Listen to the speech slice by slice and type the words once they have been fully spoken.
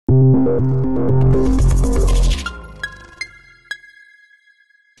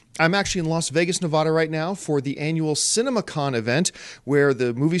I'm actually in Las Vegas, Nevada right now for the annual CinemaCon event where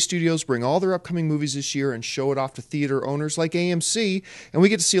the movie studios bring all their upcoming movies this year and show it off to theater owners like AMC, and we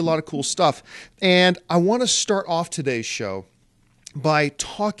get to see a lot of cool stuff. And I want to start off today's show by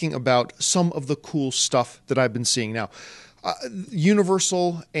talking about some of the cool stuff that I've been seeing. Now,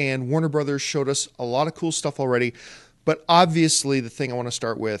 Universal and Warner Brothers showed us a lot of cool stuff already, but obviously the thing I want to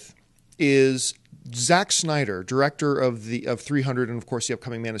start with is Zack Snyder, director of 300 and of course the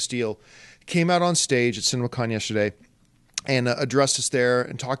upcoming Man of Steel, came out on stage at CinemaCon yesterday and addressed us there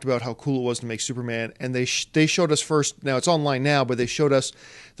and talked about how cool it was to make Superman. And they showed us first, now it's online now, but they showed us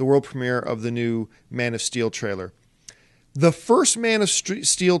the world premiere of the new Man of Steel trailer. The first Man of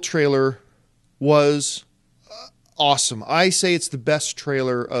Steel trailer was awesome. I say it's the best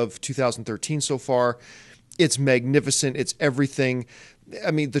trailer of 2013 so far. It's magnificent. It's everything.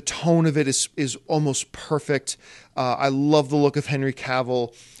 I mean, the tone of it is almost perfect. I love the look of Henry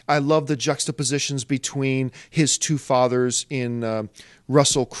Cavill. I love the juxtapositions between his two fathers in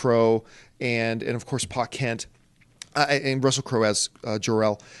Russell Crowe and of course Pa Kent, and Russell Crowe as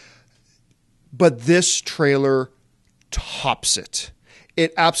Jor-El. But this trailer tops it.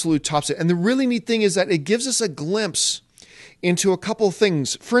 It absolutely tops it. And the really neat thing is that it gives us a glimpse into a couple of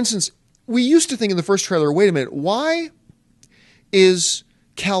things. For instance, we used to think in the first trailer, wait a minute, why is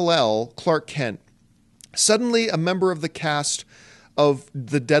Kal-El, Clark Kent, suddenly a member of the cast of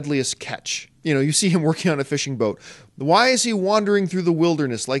The Deadliest Catch? You know, you see him working on a fishing boat. Why is he wandering through the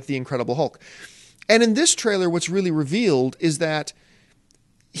wilderness like the Incredible Hulk? And in this trailer, what's really revealed is that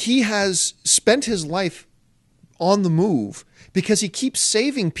he has spent his life on the move because he keeps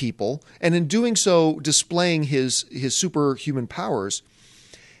saving people and in doing so displaying his superhuman powers.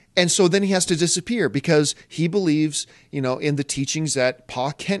 And so then he has to disappear because he believes, you know, in the teachings that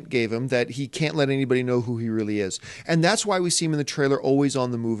Pa Kent gave him that he can't let anybody know who he really is. And that's why we see him in the trailer always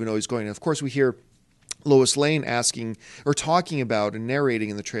on the move and always going. And of course, we hear Lois Lane asking or talking about and narrating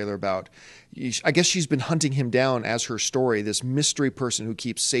in the trailer about, I guess she's been hunting him down as her story, this mystery person who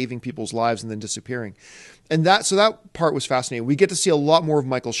keeps saving people's lives and then disappearing. And so that part was fascinating. We get to see a lot more of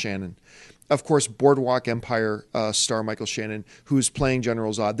Michael Shannon. Of course, Boardwalk Empire star Michael Shannon, who's playing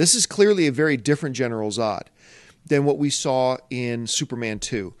General Zod. This is clearly a very different General Zod than what we saw in Superman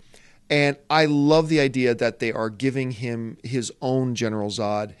 2. And I love the idea that they are giving him his own General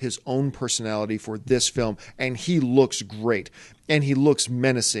Zod, his own personality for this film. And he looks great. And he looks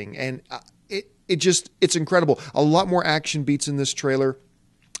menacing. And it's incredible. A lot more action beats in this trailer.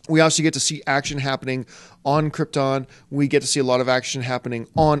 We also get to see action happening on Krypton. We get to see a lot of action happening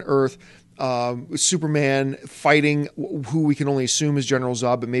on Earth. Superman fighting who we can only assume is General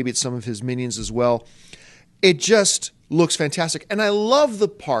Zod, but maybe it's some of his minions as well. It just looks fantastic. And I love the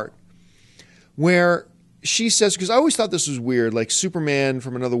part where she says, because I always thought this was weird, like Superman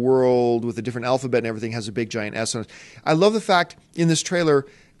from another world with a different alphabet and everything has a big giant S on it. I love the fact in this trailer,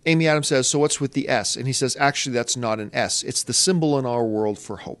 Amy Adams says, so what's with the S? And he says, actually, that's not an S. It's the symbol in our world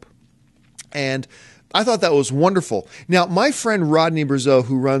for hope. And I thought that was wonderful. Now, my friend Rodney Brazeau,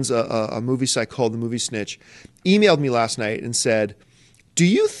 who runs a movie site called The Movie Snitch, emailed me last night and said, do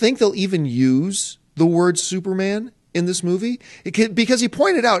you think they'll even use the word Superman in this movie? Because he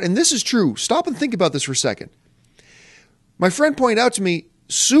pointed out, and this is true, stop and think about this for a second. My friend pointed out to me,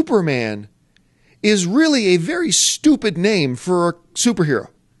 Superman is really a very stupid name for a superhero.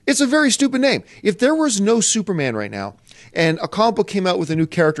 It's a very stupid name. If there was no Superman right now, and a comic book came out with a new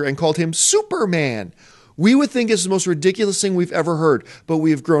character and called him Superman, we would think it's the most ridiculous thing we've ever heard. But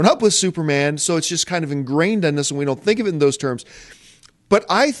we have grown up with Superman, so it's just kind of ingrained in us and we don't think of it in those terms. But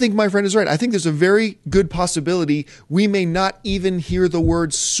I think my friend is right. I think there's a very good possibility we may not even hear the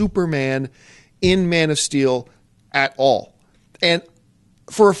word Superman in Man of Steel at all. And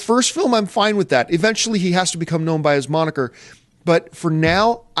for a first film, I'm fine with that. Eventually, he has to become known by his moniker. But for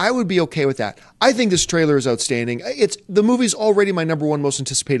now, I would be okay with that. I think this trailer is outstanding. The movie's already my #1 most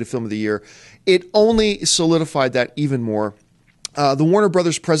anticipated film of the year. It only solidified that even more. The Warner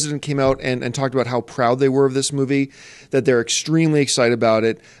Brothers president came out and talked about how proud they were of this movie, that they're extremely excited about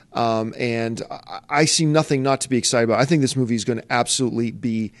it. And I see nothing not to be excited about. I think this movie is going to absolutely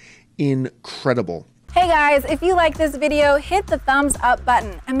be incredible. Hey guys, if you like this video, hit the thumbs up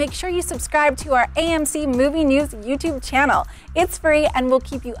button and make sure you subscribe to our AMC Movie News YouTube channel. It's free and will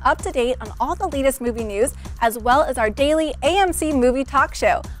keep you up to date on all the latest movie news, as well as our daily AMC Movie Talk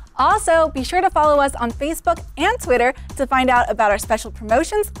Show. Also, be sure to follow us on Facebook and Twitter to find out about our special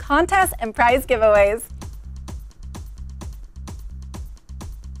promotions, contests, and prize giveaways.